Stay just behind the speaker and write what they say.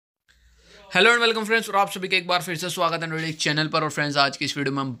Hello and welcome friends, और आप सभी का एक बार फिर से स्वागत है मेरे चैनल पर। और फ्रेंड्स, आज की इस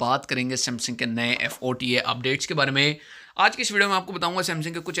वीडियो में हम बात करेंगे सैमसंग के नए FOTA अपडेट्स के बारे में। आज की इस वीडियो में आपको बताऊंगा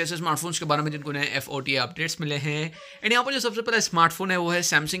सैमसंग के कुछ ऐसे स्मार्टफोन्स के बारे में जिनको नए FOTA अपडेट्स मिले हैं। एंड यहाँ पर जो सबसे पहला स्मार्टफोन है वो है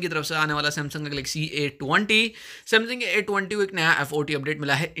सैमसंग की तरफ से आने वाला सैमसंग गैलेक्सी A20। सैमसंग के A20 को एक नया FOTA अपडेट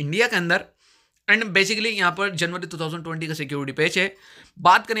मिला है इंडिया के अंदर। एंड बेसिकली यहाँ पर जनवरी 2020 का सिक्योरिटी पैच है।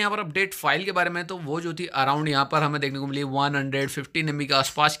 बात करें यहाँ पर अपडेट फाइल के बारे में, तो वो जो थी अराउंड यहाँ पर हमें देखने को मिली 115 MB के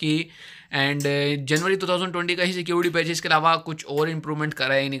आसपास की। एंड जनवरी 2020 का ही सिक्योरिटी पैच है। इसके अलावा कुछ और इंप्रूवमेंट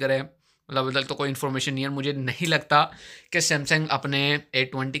करे या नहीं करे, मतलब अभी तक तो कोई इन्फॉर्मेशन नहीं है। मुझे नहीं लगता कि सैमसंग अपने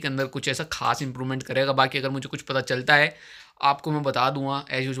A20 के अंदर कुछ ऐसा खास इंप्रूवमेंट करेगा। बाकी अगर मुझे कुछ पता चलता है आपको मैं बता दूंगा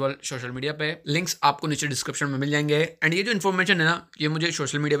एज यूजुअल सोशल मीडिया पे। लिंक्स आपको नीचे डिस्क्रिप्शन में मिल जाएंगे। एंड ये जो इन्फॉर्मेशन है ना, ये मुझे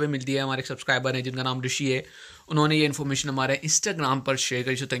सोशल मीडिया पे मिलती है। हमारे एक सब्सक्राइबर हैं जिनका नाम ऋषि है, उन्होंने ये इन्फॉर्मेशन हमारे इंस्टाग्राम पर शेयर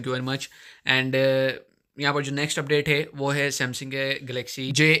करी, so thank you very much. And यहाँ पर जो नेक्स्ट अपडेट है वो है सैमसंग के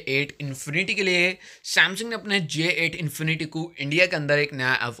गैलेक्सी J8 इन्फिनिटी के लिए। सैमसंग ने अपने J8 इन्फिनिटी को इंडिया के अंदर एक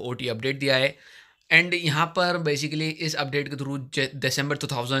नया FOTA अपडेट दिया है। एंड यहाँ पर बेसिकली इस अपडेट के थ्रू दिसंबर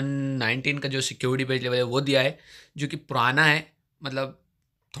 2019 का जो सिक्योरिटी पैच लेवल है वो दिया है, जो कि पुराना है, मतलब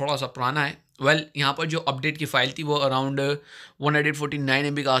थोड़ा सा पुराना है। यहाँ पर जो अपडेट की फ़ाइल थी वो अराउंड 149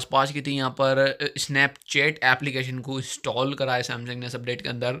 MB के आसपास की थी। यहाँ पर स्नैपचैट एप्लीकेशन को इंस्टॉल करा है सैमसंग ने इस अपडेट के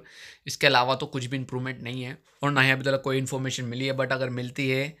अंदर। इसके अलावा तो कुछ भी इंप्रूवमेंट नहीं है और ना ही अभी तक कोई इन्फॉर्मेशन मिली है। बट अगर मिलती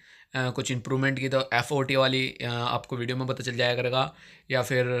है कुछ इंप्रूवमेंट की, तो FOTA वाली आपको वीडियो में पता चल जाया करेगा, या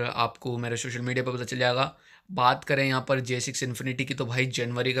फिर आपको मेरे सोशल मीडिया पर पता चल जाएगा। बात करें यहाँ पर J6 इन्फिनिटी की, तो भाई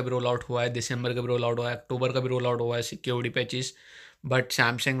जनवरी का भी रोल आउट हुआ है, दिसंबर का भी रोल आउट हुआ है, अक्टूबर का भी रोल आउट हुआ है security patches. But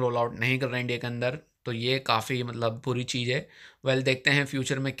Samsung roll out नहीं कर रहा है इंडिया के अंदर, तो ये काफ़ी मतलब बुरी चीज़ है। देखते हैं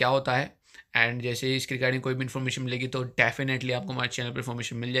फ्यूचर में क्या होता है। एंड जैसे ही इसके रिगार्डिंग कोई भी इन्फॉर्मेशन मिलेगी तो डेफिनेटली आपको हमारे चैनल पर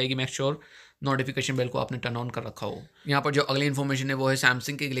इन्फॉर्मेशन मिल जाएगी। मेक श्योर नोटिफिकेशन बेल को आपने टर्न ऑन कर रखा हो। यहाँ पर जो अगली इन्फॉर्मेशन है वो है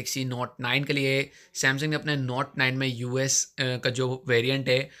सैमसंग के गैलेक्सी नोट 9 के लिए। सैमसंग ने अपने नोट 9 में US का जो वेरिएंट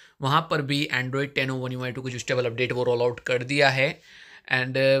है वहाँ पर भी एंड्रॉयड 10 UI2 को जो स्टेबल अपडेट वो रोल आउट कर दिया है।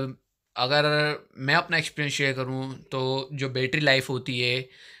 एंड अगर मैं अपना एक्सपीरियंस शेयर करूँ तो जो बैटरी लाइफ होती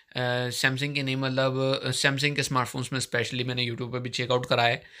है सैमसंग की नहीं, मतलब सैमसंग के स्मार्टफोन्स में स्पेशली मैंने यूट्यूब पर भी चेकआउट करा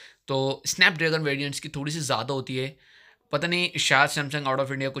है, तो स्नैपड्रैगन वेरिएंट्स की थोड़ी सी ज़्यादा होती है। पता नहीं, शायद सैमसंग आउट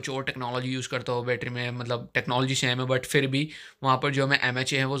ऑफ इंडिया कुछ और टेक्नोलॉजी यूज़ करता हो बैटरी में, मतलब टेक्नोलॉजी सेम है बट फिर भी वहाँ पर जो हमें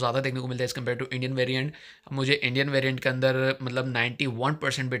MHA है वो ज़्यादा देखने को मिलता है as compare to Indian variant. मुझे इंडियन वेरिएंट के अंदर मतलब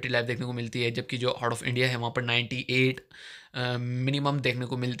 91% बैटरी लाइफ देखने को मिलती है, जबकि जो आउट ऑफ इंडिया है वहाँ पर 98 मिनिमम देखने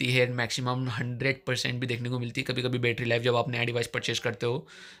को मिलती है, मैक्सिमम 100% भी देखने को मिलती है कभी कभी बैटरी लाइफ जब आप नया डिवाइस परचेज करते हो।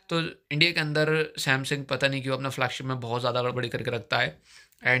 तो इंडिया के अंदर सैमसंग पता नहीं क्यों अपना फ्लैगशिप में बहुत ज़्यादा गड़बड़ी करके रखता है।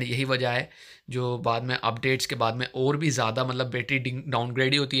 एंड यही वजह है जो बाद में अपडेट्स के बाद में और भी ज़्यादा मतलब बैटरी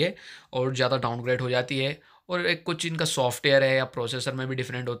डाउनग्रेड ही होती है और ज़्यादा डाउनग्रेड हो जाती है। और एक कुछ इनका सॉफ्टवेयर है या प्रोसेसर में भी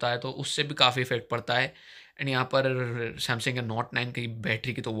डिफरेंट होता है, तो उससे भी काफ़ी इफेक्ट पड़ता है। एंड यहाँ पर सैमसंग के नोट 9 की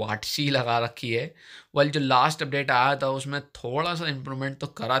बैटरी की तो वाट सी लगा रखी है। जो लास्ट अपडेट आया था उसमें थोड़ा सा इंप्रूवमेंट तो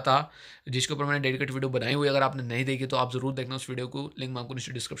करा था, जिसके ऊपर मैंने डेडिकेट वीडियो बनाई हुई है। अगर आपने नहीं देखी तो आप ज़रूर देखना उस वीडियो को, लिंक मैं आपको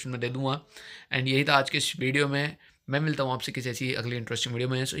नीचे डिस्क्रिप्शन में दे दूँगा। एंड यही था आज के इस वीडियो में। मैं मिलता हूँ आपसे किसी ऐसी अगली इंटरेस्टिंग वीडियो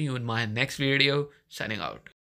में। So you in my next video, signing out.